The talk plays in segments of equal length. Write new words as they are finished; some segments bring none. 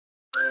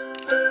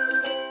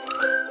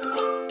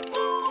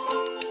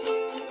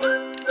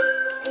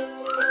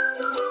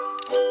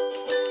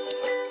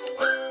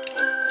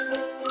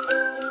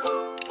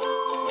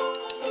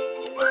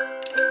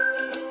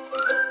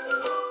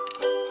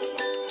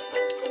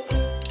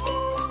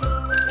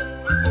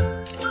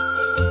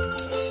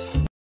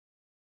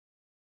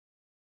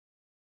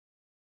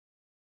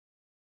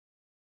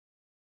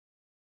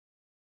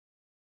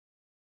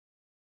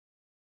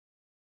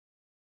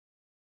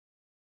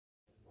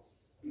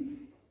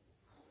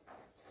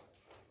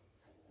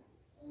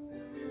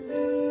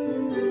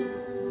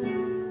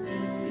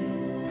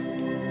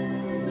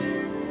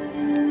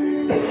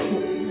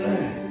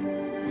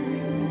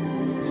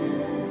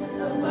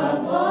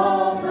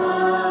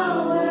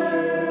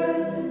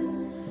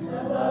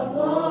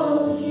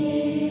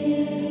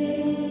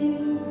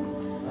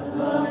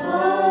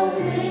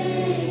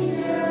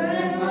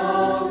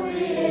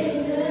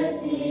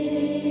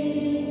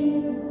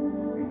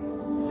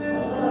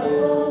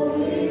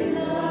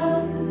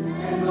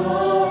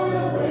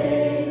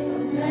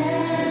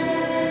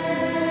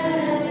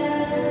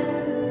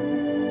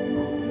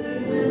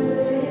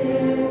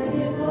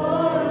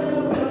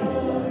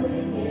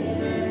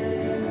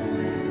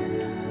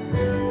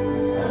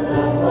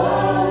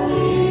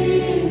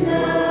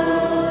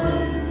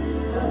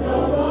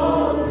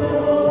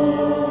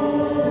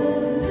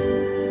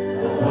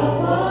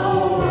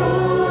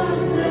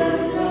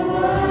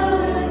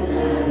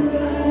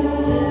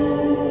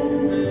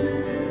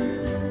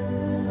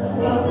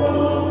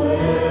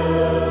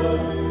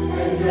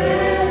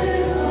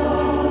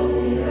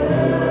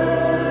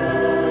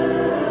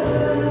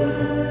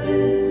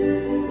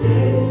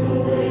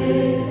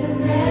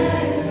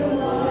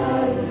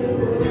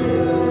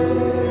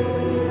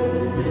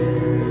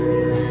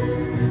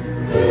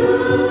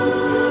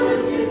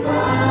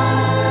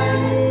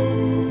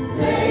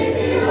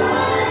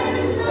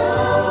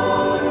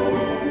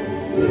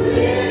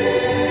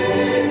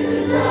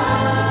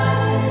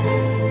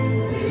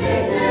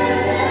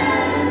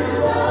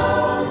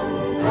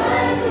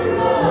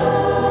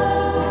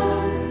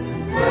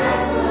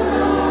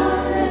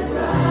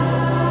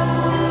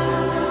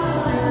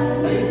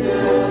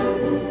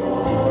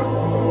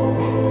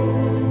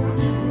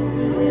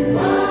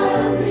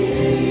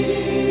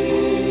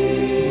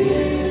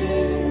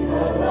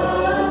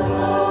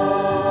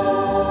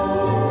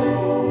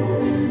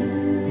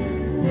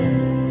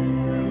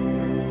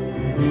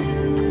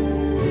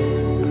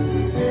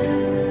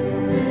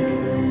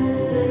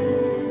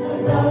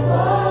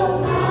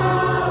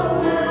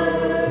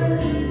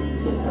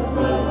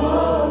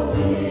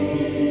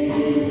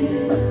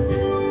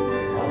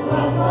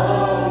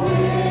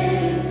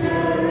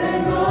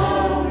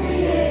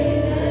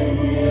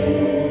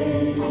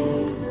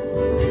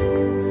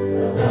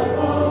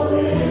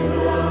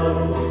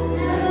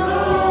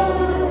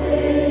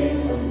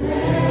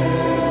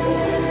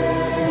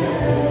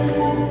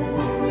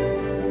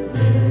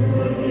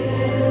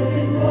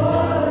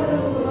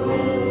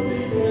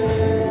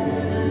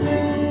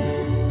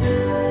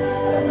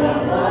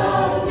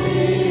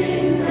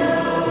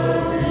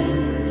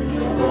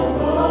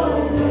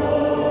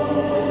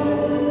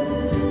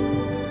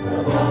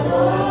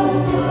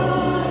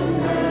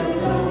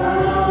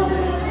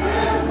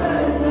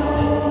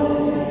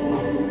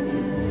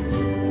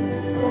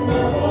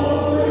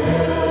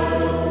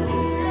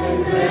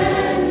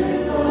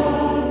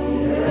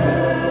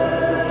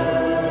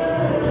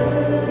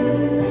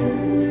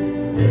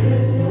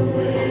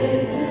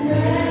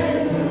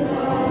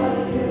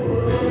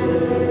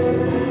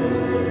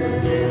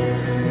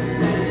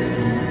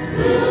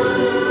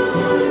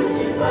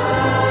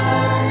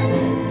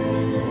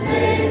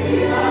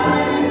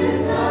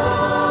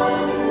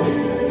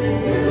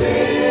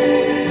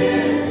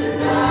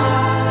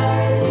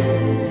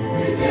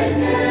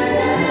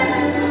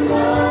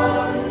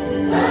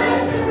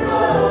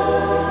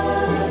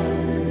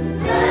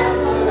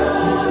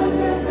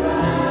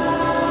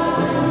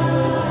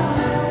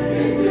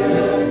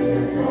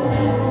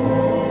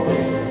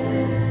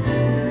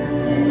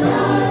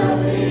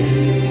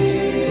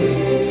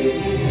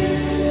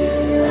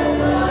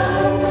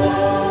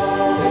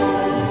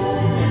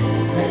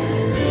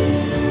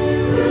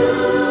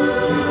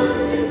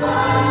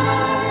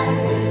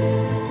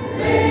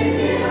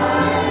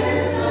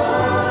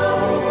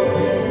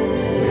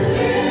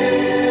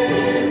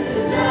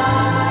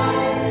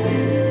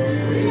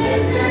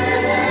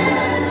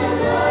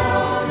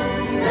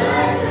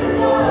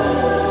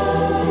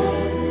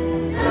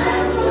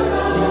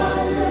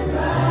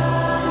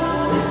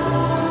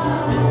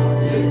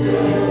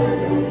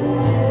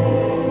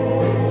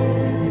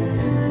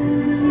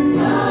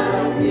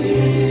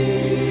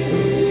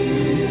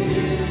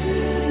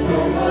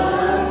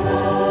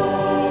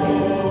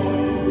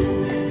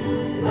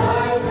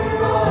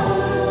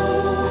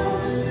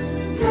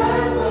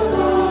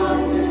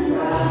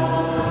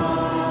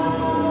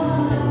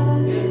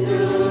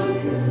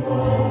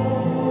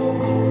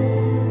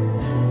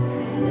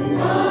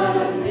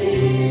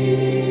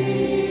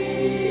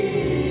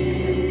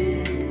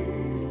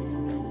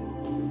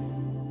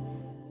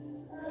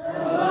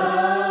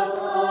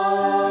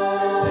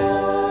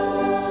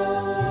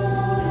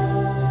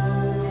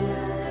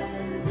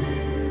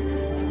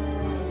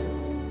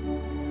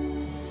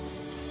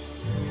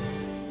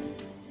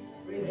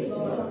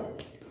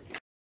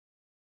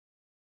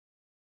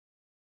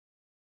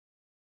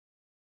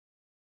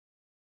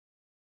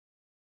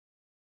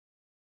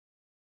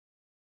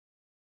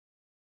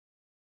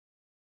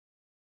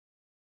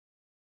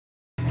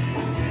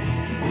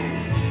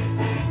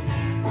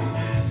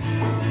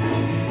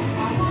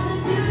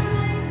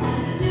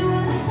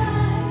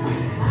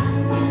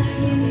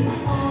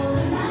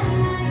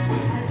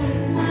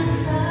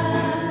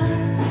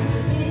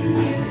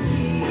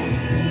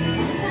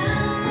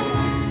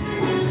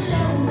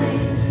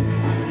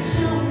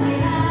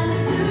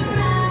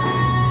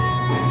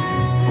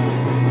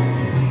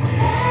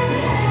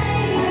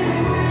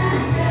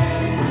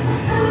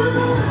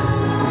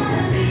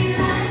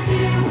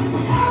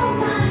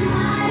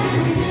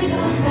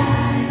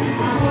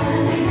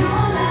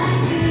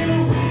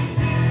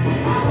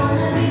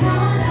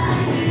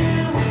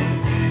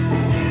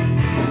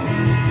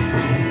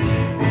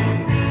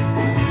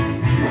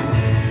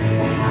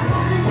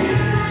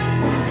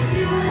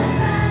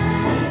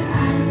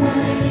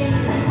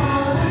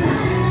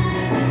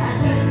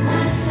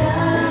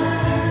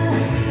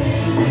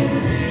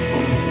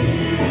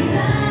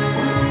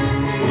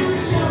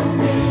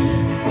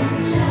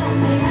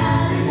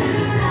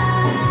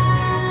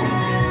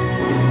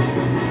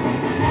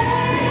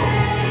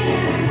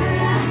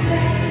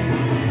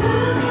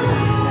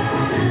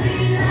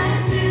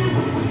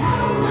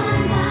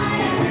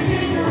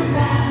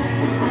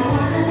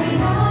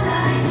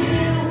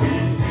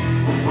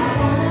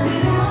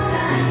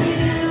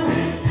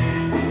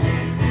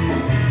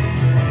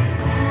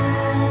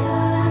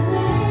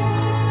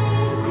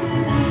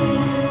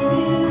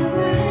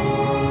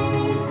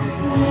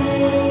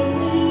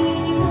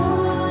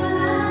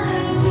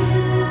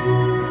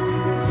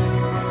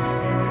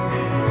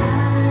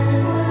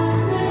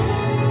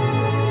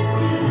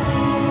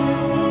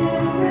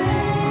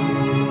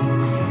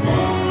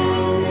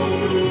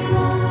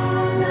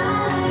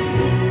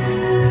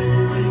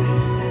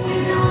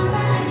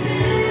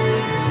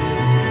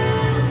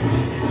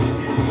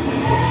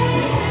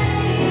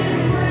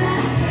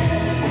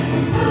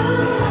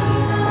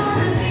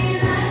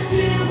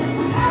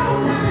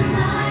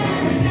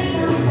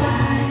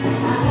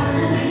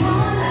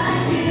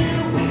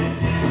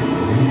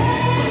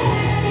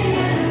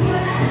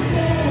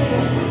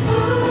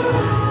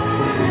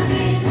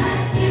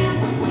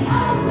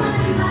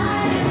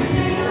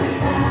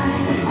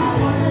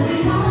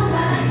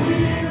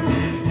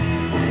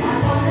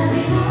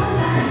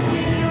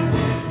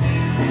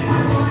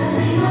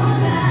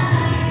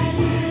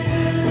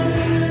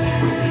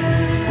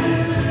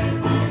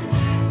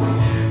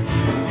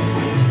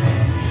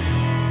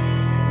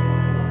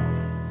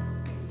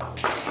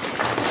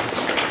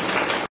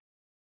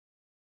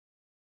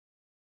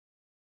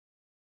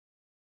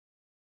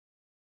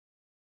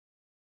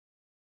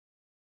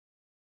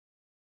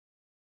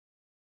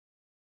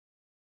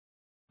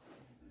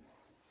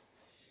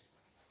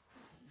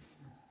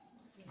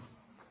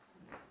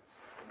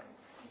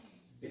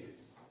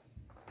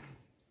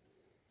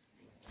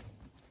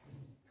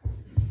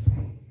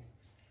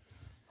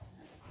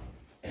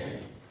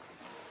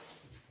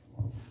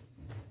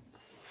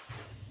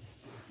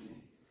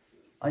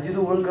आज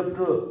तो world cup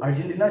तो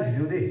अर्जेंटीना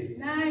जीतो दे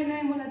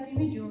नहीं मोला टीम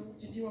जो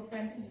जीतो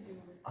फ्रांस जीतो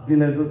अपने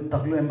लिए तो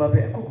तकलो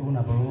एम्बापे को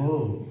ना पड़ो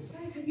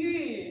सही थकी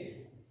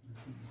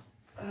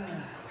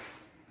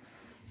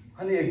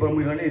हनी एक बार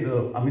मुझे तो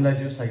अमिला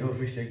जूस साइकिल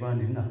फिश एक बार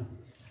दिन ना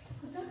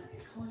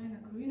खाने ना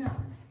कोई ना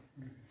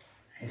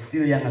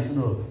steel yang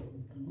asdo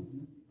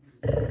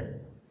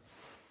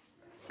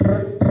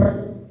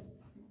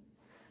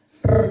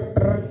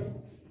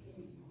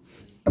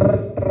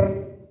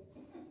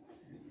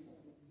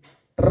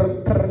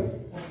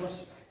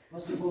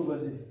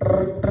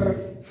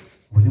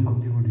volume kau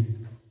tidur di.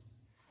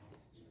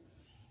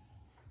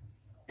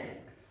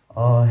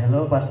 Oh,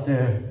 hello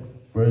pastor.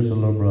 Praise the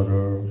Lord,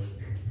 brother.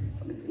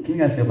 Kini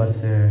kasih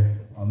pastor.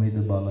 Ami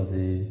tu bala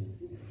se.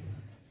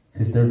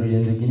 Sister tu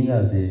yang tu kini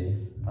kasih.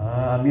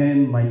 Ami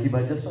yang Mikey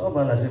baca soal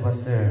bala se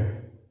pastor.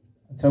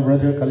 अच्छा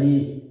brother kali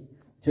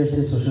church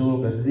से social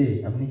work कर दी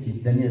अपनी चीज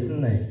जानी ऐसा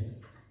नहीं.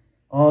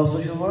 Oh,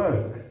 social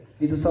work.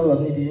 itu साल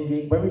अपनी डिवीजन के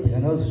एक बार भी दिखा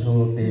ना social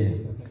work पे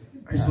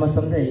Christmas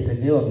तम दे इधर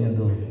गया अपने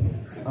तो.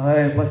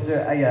 Ay pastor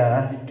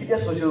ayah kita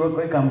social work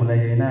kau kamu lah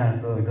ya na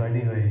तो itu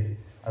ni kau.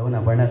 Aku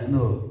nak panas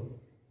tu.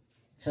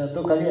 अच्छा तो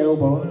kali aku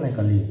baru नहीं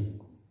kali.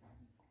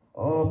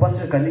 Oh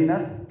pastor kali na?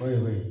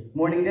 Woi.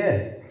 Morning deh.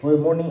 Woi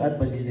morning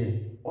 8 बजे दे.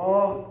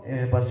 Oh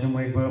pastor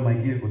mau एक बार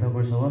Mikey kota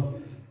bersama.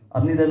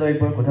 अपनी दलो एक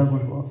बार कथा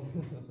करबो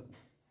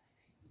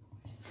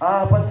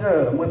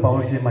पास्टर মই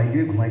पावर से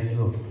माइग्रेट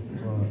घुमाइছিলো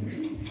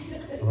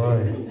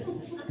হয়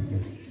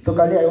तो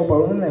काली आयो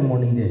पारो ना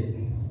मॉर्निंग दे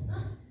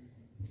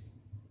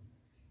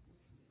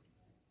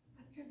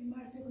अच्छा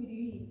बीमार से कोई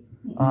दिवी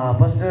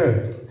पास्टर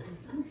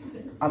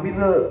আমি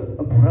তো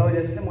ভরা হয়ে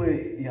যাচ্ছিল মই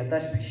ইয়াতা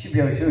বেশি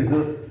বিয়া হইছো তো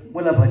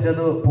মোলা বাচ্চা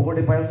তো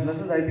পকেটে পাইল ছিলাছ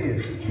যাইবি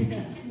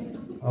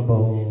अब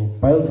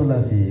पाइल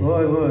सोलासी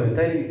হয়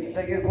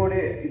তাকে কোড়ে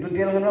ইটো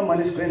তেল গনা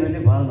মালিশ করে নলে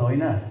ভাল নয়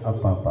না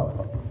আপা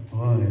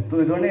হয় তো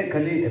এই ধরনের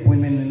খালি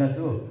অ্যাপয়েন্টমেন্ট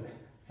নিলাছো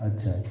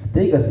আচ্ছা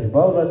ঠিক আছে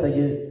বাবা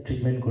তাকে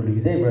ট্রিটমেন্ট করবি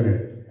দে ব্রাদার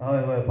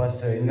হয়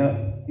পাস্টার ইনগা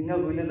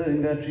কইলে তো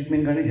ইনগা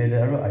ট্রিটমেন্ট কানে যাইলে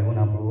আর আইব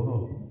না পারবো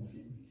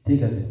ঠিক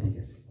আছে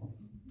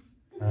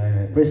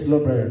প্রেজ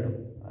লর্ড ব্রাদার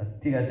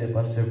ঠিক আছে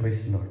পাস্টার প্রেজ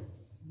লর্ড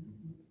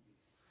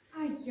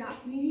আয়া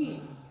নিবি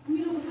আমি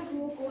লোক কথা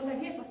কো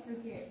লাগে পাস্টার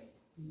কে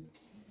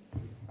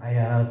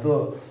আয়া তো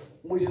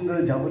মই সুন্দর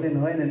যাবলে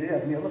নহয় না রে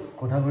আপনি অলপ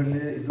কথা বললে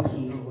এত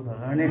সুন্দর কথা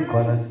কারণে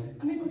কলাস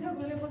আমি কথা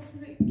বলে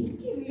পাস্টার কি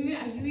হইবে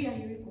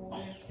আইবি কো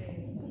আছে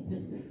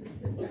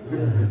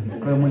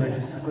কই মনে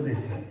হচ্ছে কো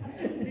দেছে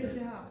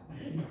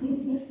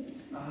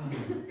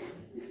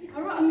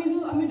আর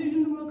আমি তো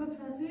জন্য লোক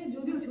আছে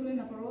যদি চলে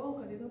না পারো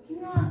কলে তো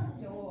কিনা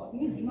যাও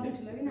আপনি দিমাগ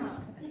চলাবে না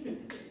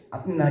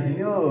আপনি না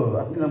জানিও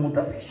আপনি না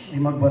মোটা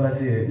দিমাগ বালা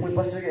আছে মই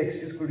পাস্টারকে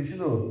এক্সকিউজ করে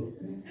দিছিল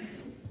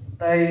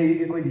তাই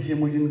কই দিছে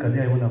মই জন্য কালি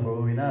আইব না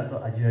পারবো না তো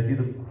আজি রাতে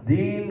তো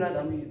দিন রাত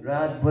আমি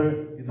রাত ভর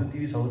এটা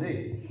টিভি চাও দে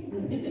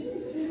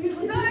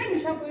হদাই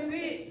নিশা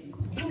করবে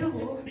কেন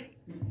গো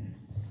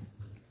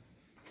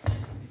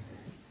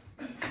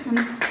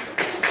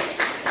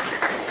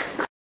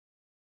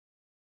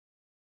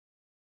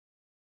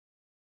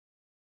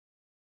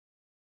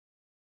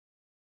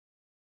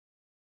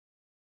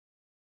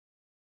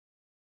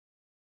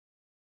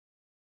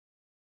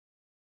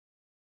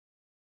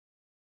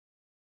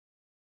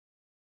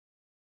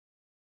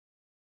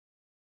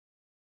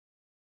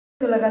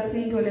तो लगा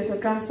सीन तो ले तो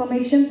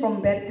transformation from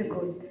bad to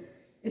good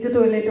इतो तो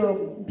ले तो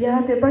ब्याह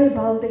ते बड़ी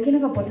भाल देखे ना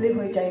का बदले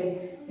हो जाए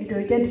इतो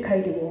इतना दिखाई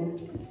देवो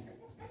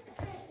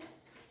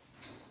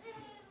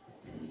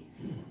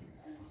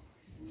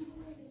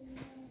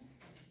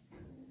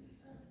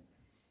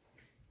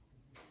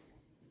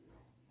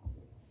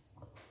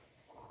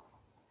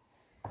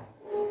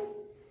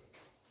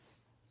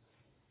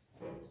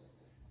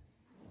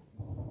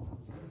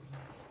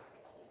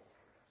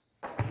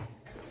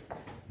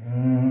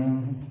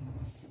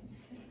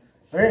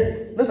अरे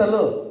लो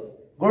तलो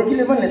गोर की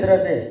लेबन लेतरा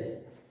से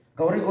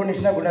गौरी गोर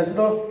निशना गुना से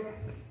तो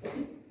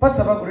पत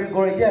सभा गुरी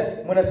गोर क्या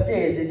मुला सते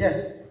ऐसे क्या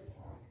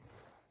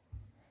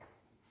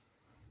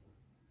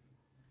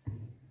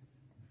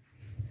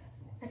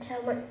अच्छा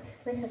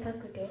मैं सफा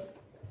कुटे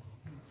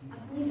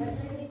अपनी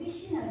बच्चा के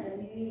पीछे ना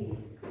करनी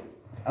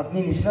अपनी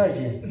निशना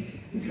जी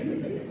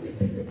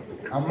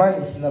अम्मा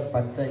निशना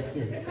बच्चा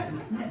की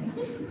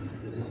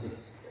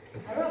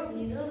अरे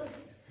अपनी तो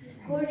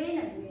गोरे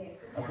ना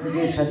अपने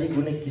के शादी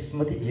गुने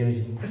किस्मत ही जो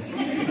जी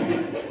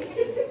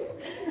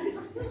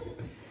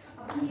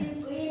अपनी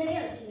कोई नहीं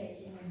अच्छी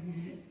लगती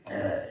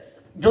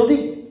जो भी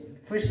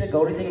फिर से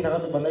गौरी थिंग लगा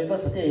तो बनाई तो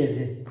सत्य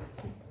ऐसे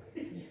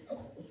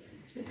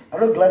अब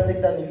लोग क्लास एक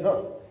दानी को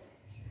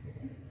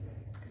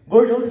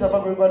गोर जल्दी सफा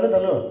कर पालो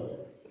तलो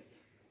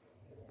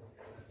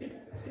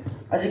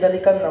आज कल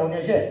कल ना होने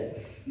से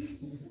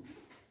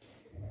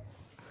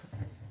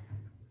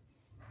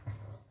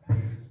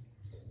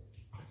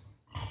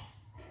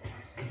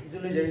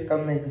jadi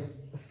kam na itu.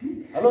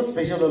 Halo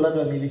special lola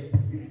tuh Amili.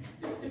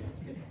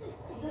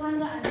 itu kan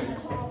enggak ada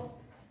cowok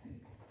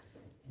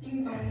ting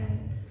tong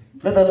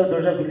Lo tahu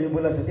dorja guli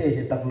bola seti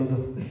aja tak lo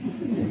tuh.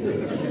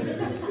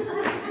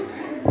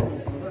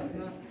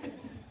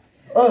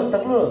 Oh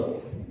tak lo.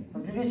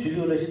 Amili 이게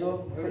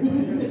줄이올라시도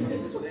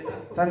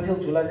산sil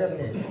줄라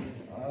잡네.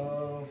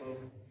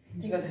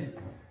 이가세.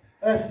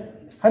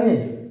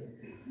 하니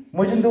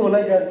뭐준도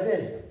올라이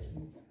자는데.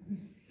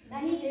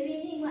 나히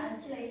재미니 뭐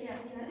안치라이시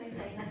앞이나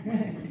사이나.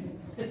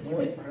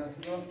 뭐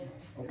알았어.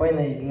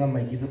 오빠이나 이거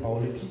마이키도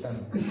바울이 피단.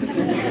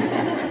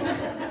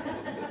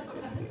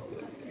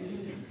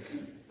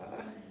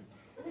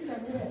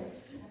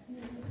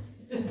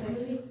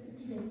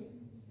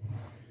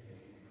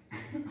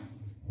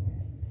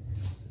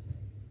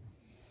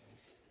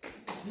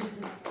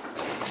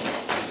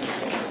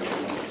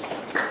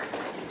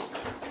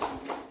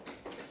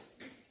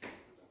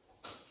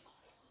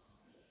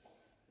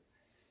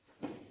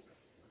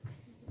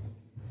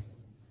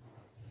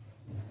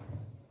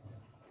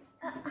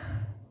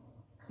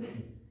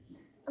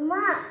 엄마.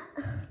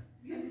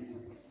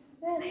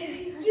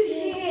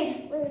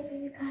 규씨. 왜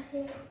비비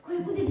가세?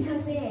 거기 부대 비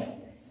가세.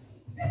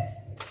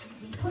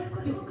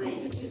 거기.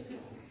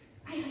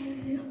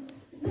 아유.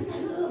 왜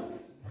달러?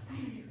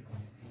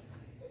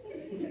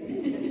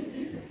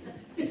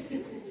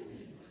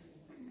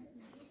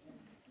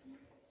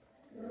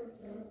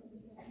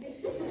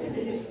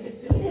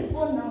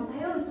 핸드폰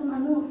나와요, 또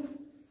나노.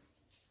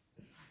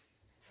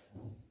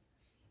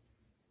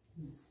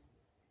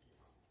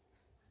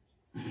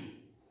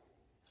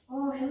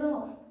 Hello.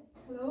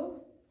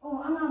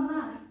 Ama.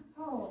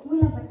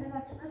 Mula bacaga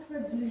cepat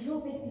pergi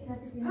pe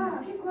dikasih Ah,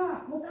 pina. kikwa.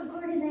 Motor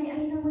gorde naik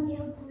air nama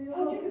dia kuyo.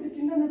 Oh, cik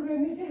cinta nak kau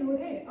ni dia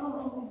leh.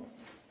 Oh.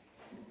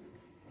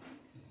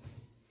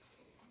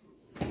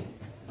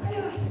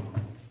 Ayo.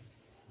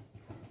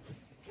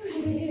 Kau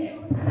ni.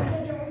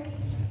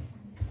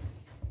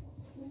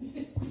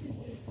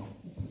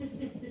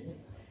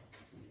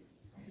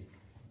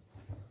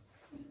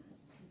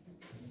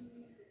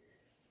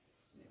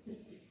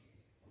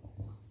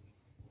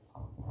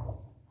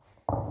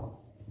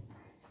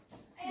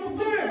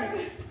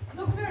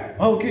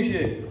 Oh,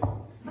 Kishi.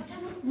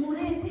 Macam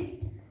murah sih.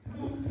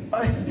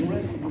 Ay,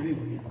 murah.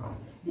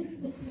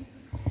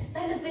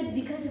 Tapi pe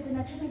dikasih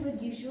pina cepat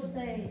pergi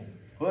tay.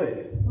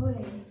 Hoi.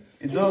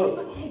 Itu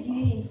Cepat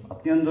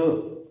apni ando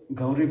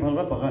gauri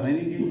bhalra pakan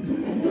ini ki.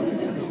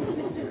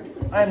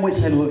 Ay, moi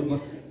selo.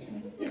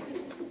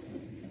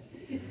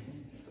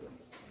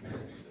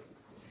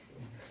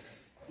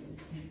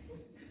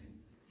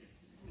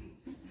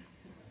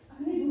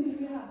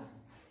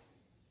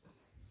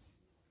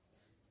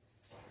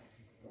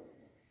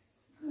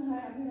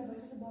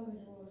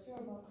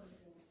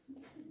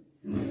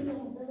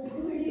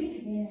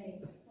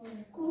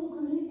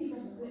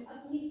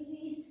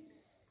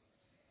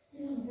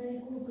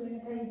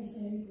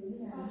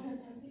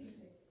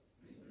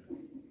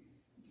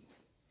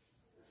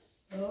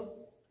 Hello.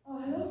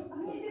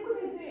 Apni dia kau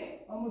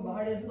कैसे? मैं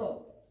बाहर ऐसे तो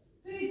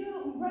तो ये तो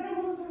बड़ा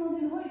बहुत सारा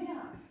दिन हो गया.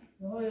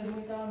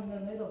 मैं काम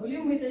नहीं तो होली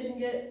में तेज़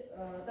इंगे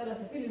ताला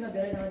से फिर ना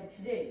बेरे ना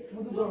चिदे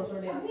मुझे जोर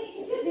सोड़े अपने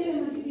इतने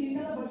जेल में थी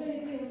ना बच्चे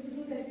लेके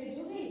हॉस्पिटल कैसे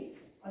जो भी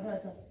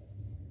अच्छा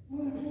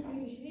मुझे नहीं पता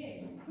ये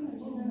कौन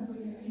चिंता ना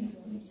करो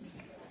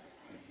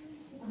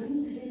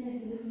Amin tadi nak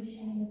dulu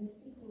misalnya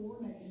itu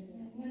orang aja.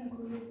 मैं ना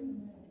कोई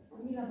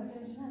अमीला बच्चा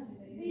सुना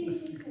सकता है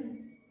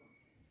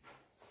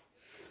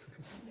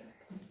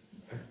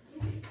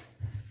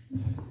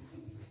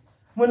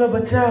Mula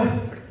baca.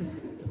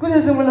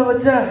 Kuda mula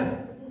baca.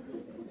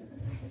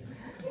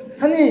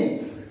 Hani,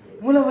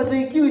 mula baca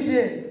yang क्यों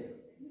इसे?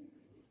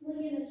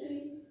 Mungkin nak cuy.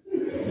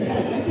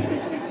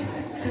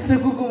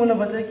 Sesuatu mula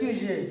baca क्यों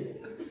इसे?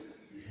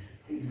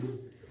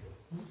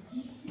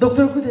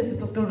 Doktor kuda se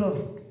doktor do.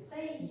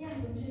 Tapi yang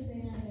conscious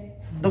yang ada.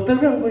 Doktor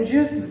bilang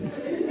conscious.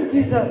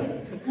 Kisah.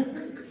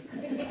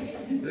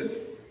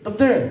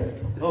 Doktor.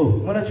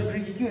 Oh, Mula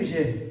cukri क्यों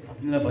इसे?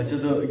 apni la bacha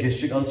to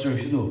gastric ulcer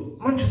shido.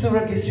 Man cutu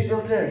berak gastric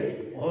ulcer.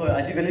 Oh,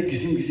 आजकल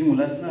किसिम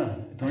उलास ना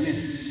थोड़ी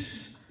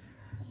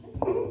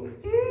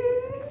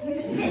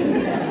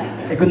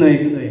एक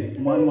नहीं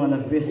मान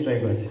best try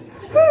कर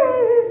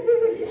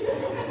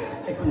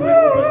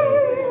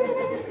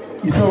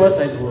ईश्वर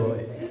साइड वो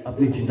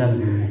अपनी चिंता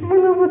नहीं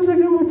Mula baca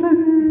ke baca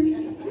ni.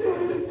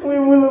 मैं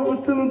mula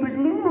baca nanti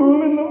kalau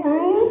boleh na bro.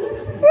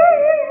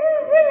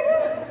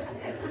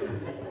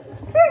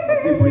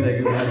 अपनी कोई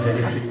लगे वहाँ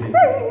जाके ठीक है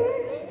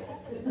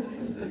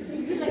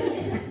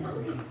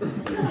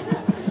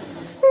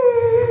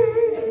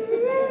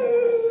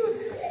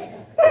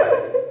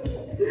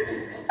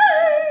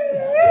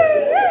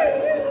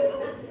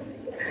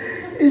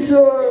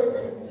ईश्वर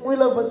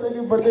मुला बच्चा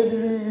के बच्चे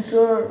दिली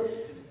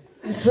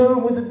ईश्वर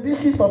मुझे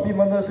बेसी पापी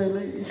माना से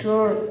ले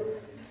ईश्वर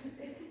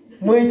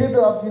मुझे तो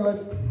आपने ला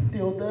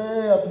होता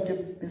है आपके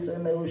पिसा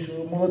नहीं ईश्वर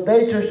मुला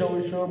दाई चर्चा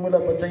ईश्वर मुला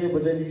बच्चा के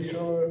बच्चे दिली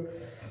ईश्वर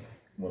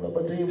मुला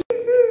बच्चा के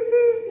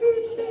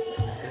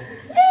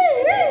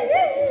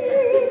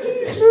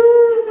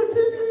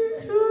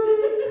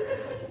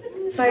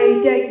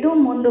Pai dia itu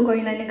mondo kau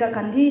ini nika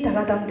kandi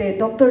thaga tamte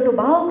doktor tu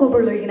bahal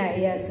cover loi kena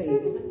iya sih.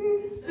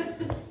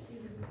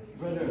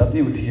 अपनी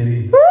उठी चली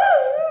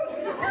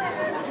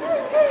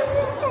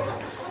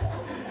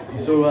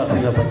ईश्वर अपनी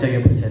ला बच्चा के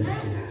बच्चा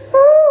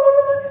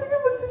मुला बच्चा के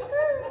बच्चे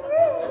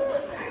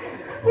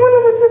मुला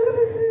बच्चा के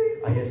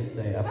I guess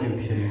like आपने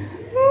पिछले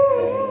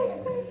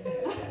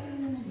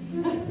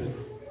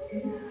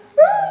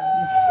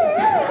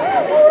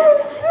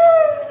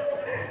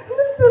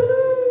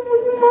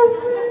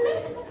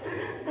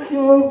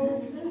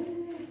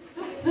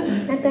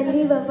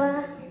Nakandi Baba.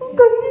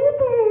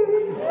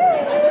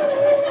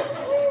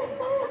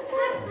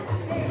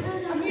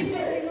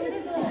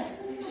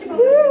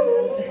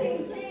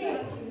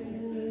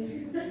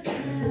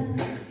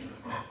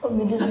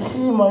 Abni ke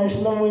bisi marish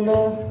na moina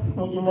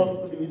moki maaf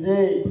kuri de.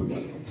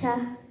 Acha.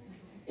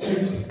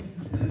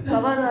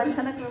 Baba तो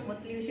अच्छा ना करो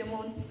बतली उसे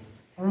मोन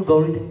Aru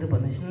gauri ting de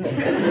banish na.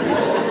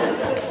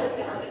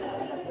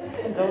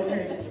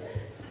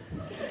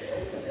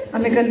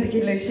 আমি কান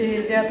দেখিলে সে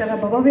এতিয়া তারা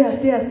বাবা বি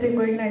আস্তে আস্তে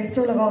কই না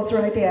ঈশ্বর লাগা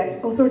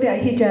ওসরতে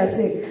আহি যায়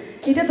আছে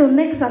এটা তো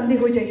নেক্সট সানডে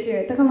হই যাইছে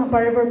তখন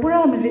পারবার পুরা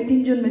মিলে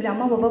তিনজন মিলে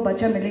আমা বাবা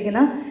বাচ্চা মিলে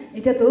কিনা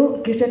এটা তো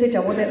গির্জাতে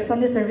যাবলে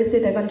সানডে সার্ভিসে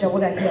তখন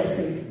যাবলে আহি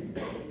আছে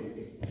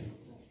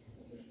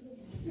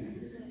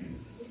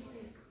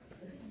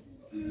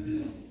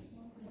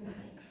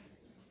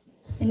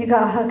এনেকা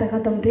আহা দেখা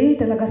তমতে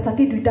তেলাকা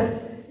সাথী দুইটা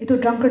এটো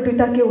ড্রাঙ্কার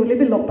দুইটা কে ওলে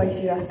বি লগ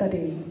পাইছি রাস্তা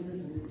দে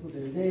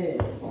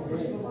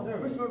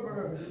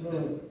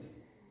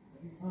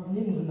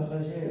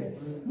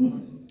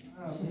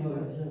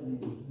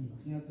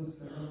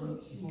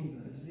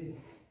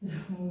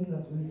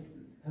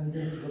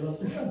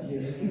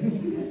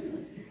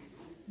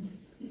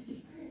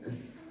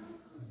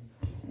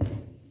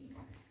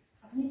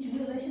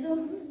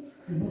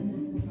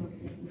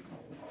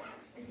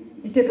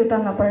Ite to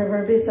tanga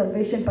parverbe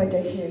salvation pai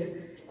jaise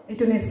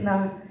itu nisna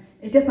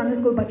ite Sunday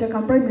school bacha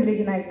kampar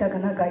milegi na ekta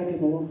gana gai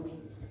dibo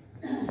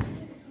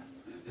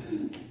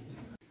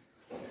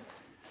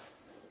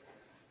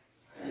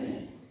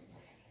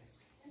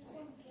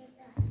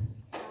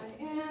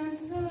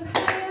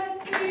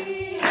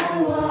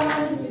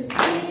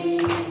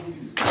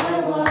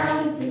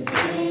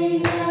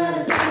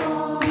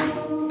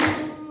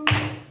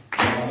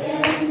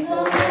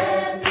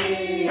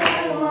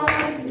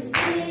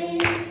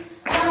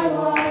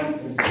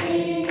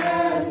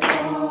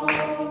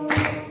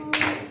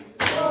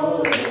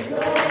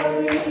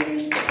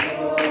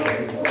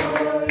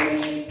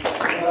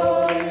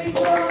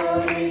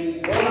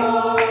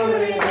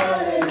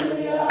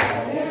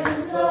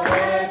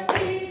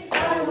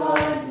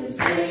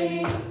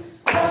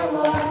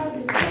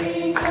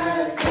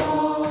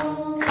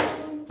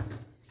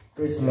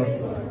Praise the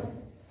Lord.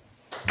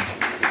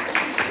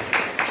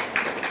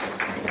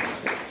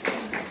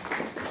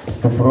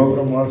 The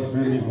program was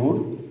really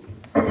good.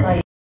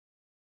 He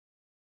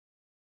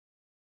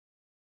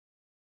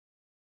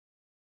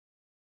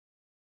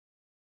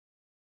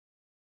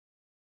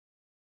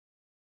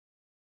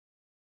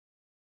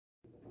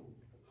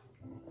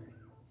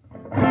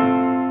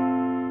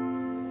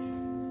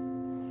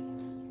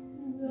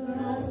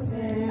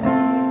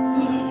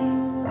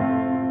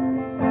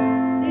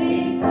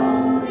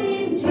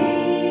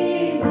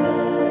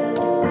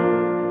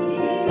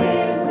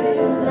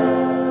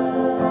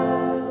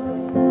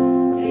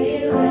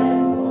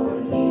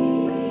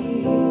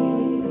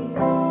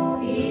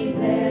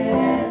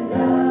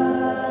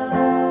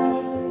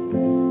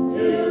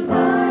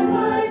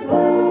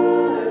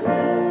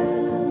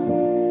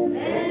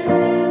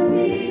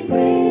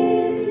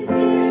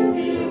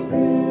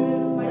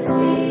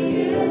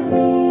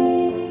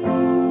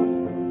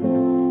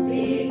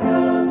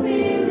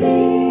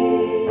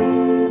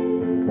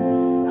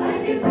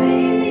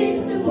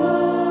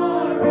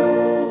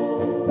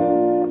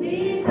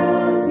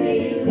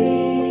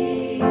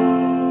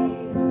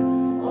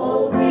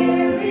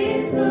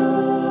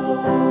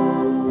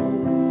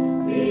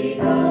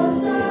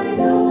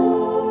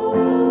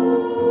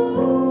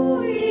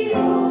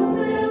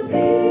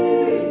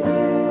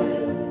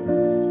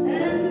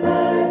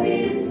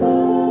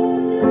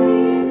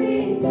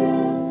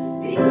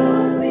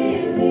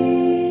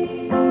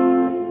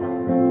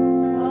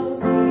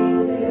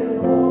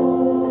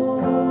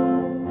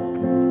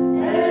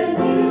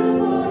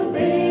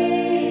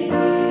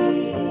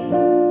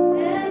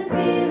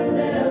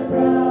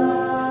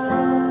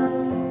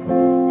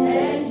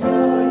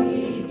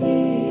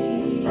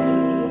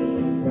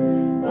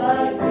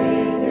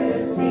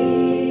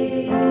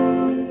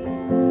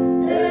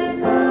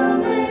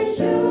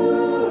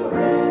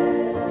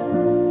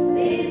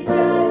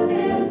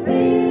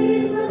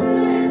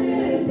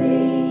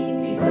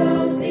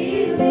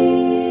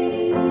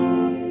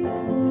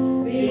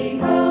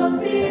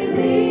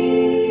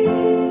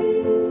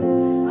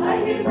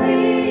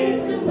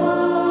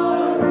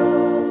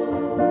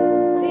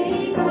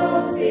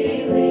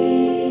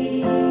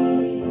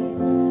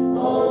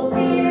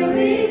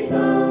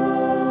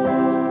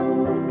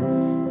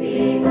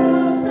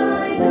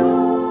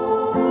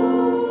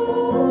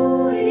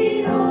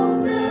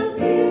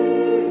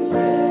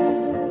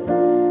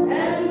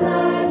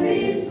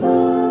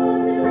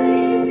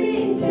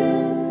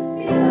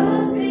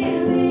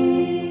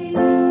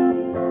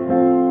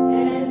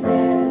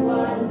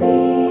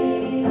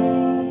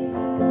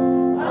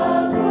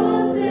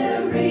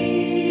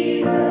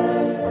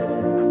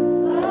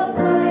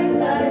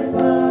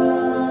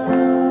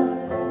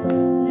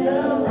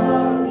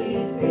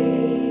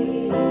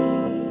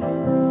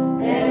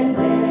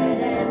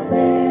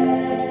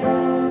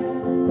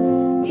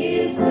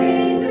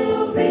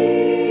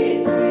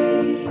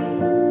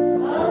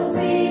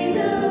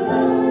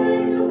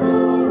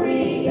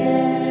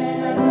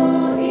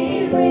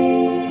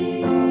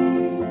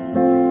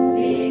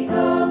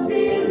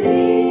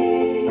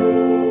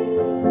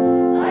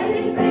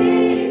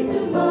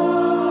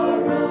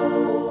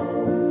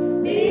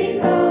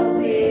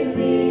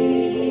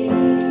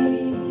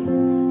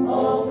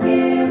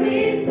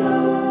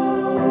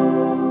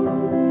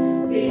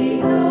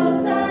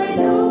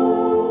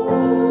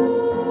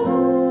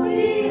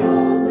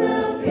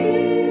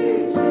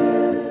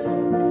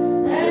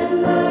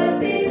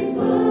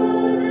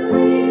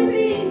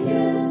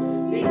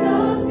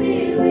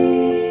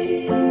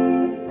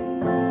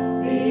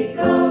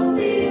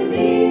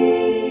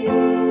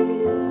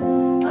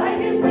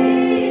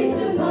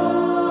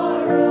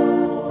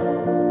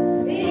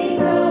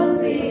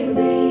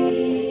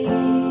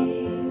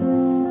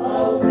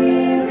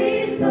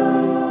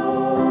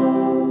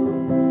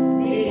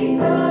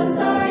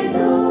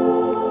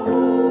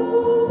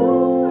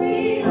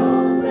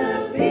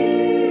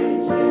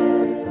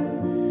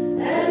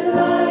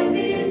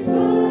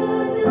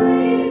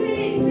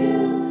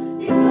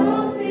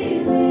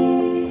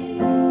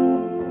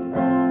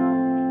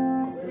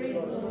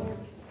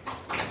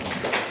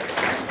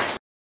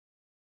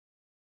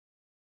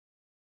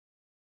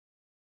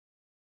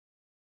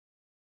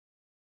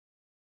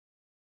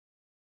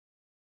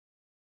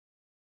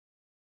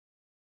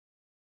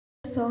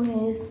song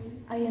is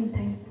I Am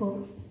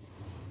Thankful.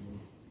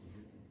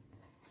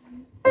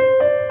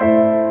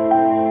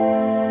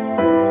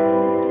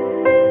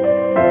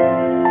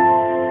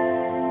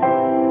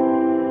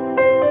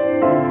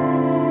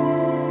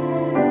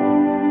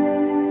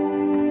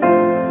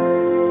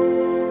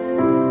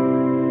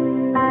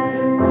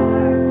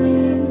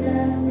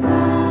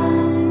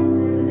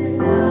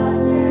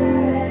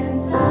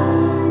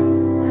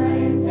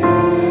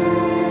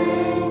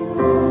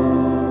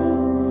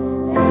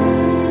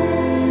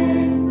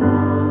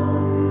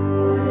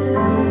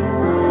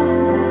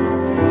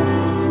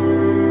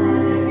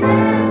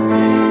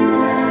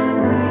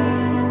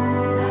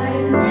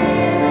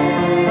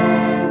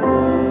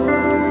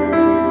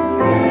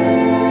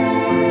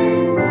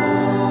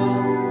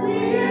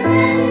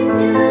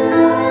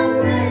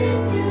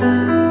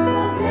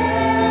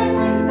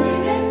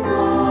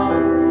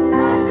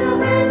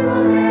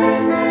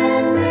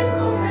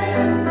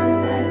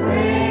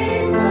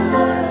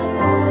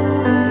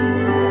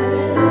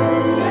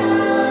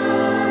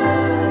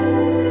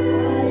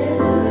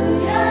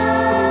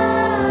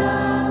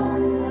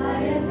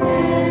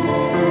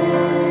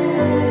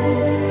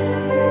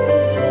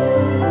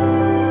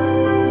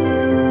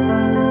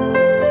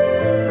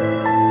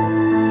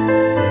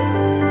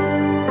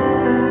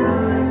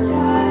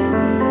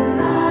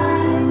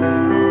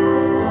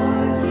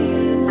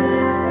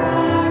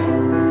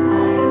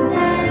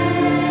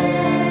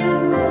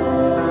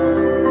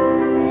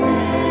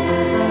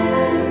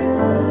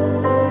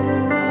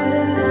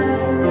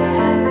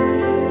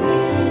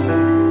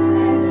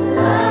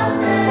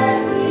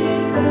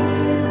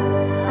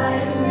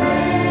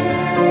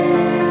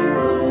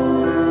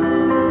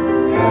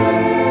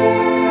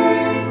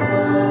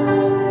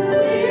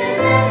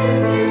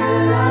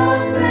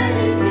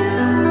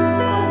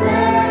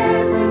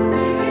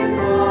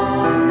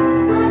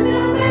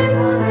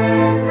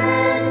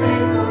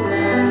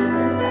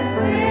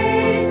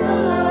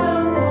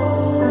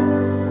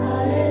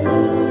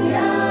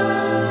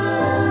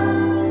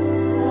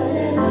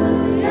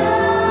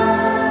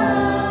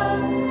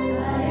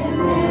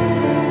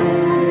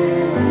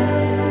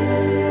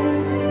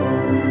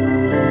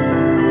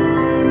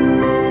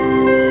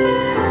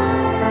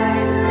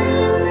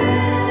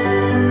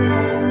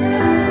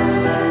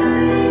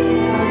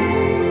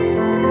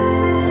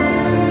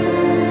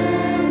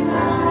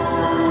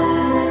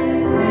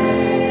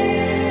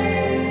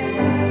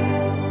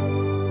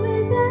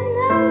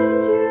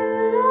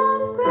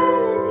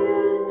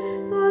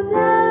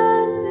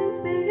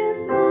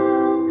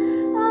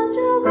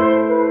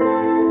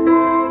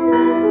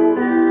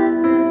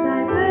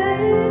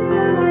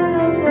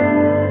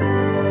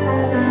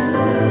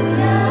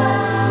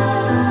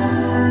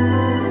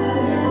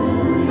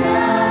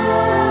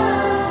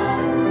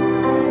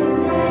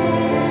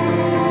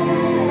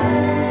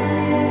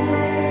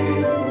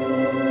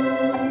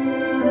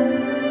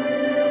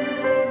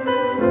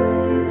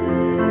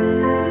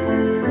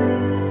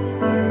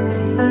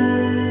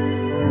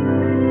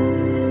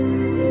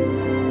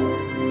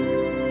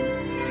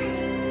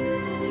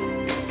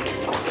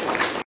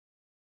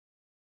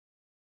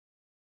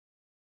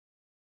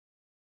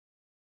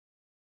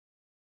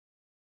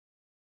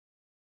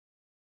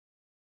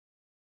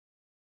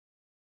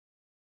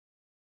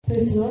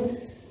 Praise the Lord.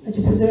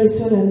 Aja preserve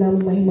Iswar nam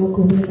mahima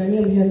kurban karni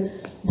amihan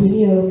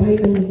dunia aur bhai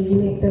dan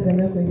begini ekta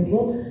gana koi debo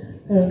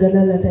aur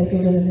gana la title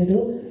gana le do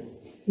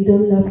you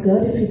don't love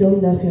God if you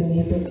don't love your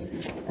neighbor.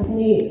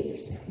 Apni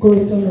gol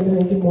song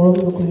gana ki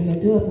morom lo kori le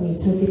do apni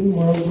Iswar ki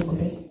morom lo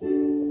kore.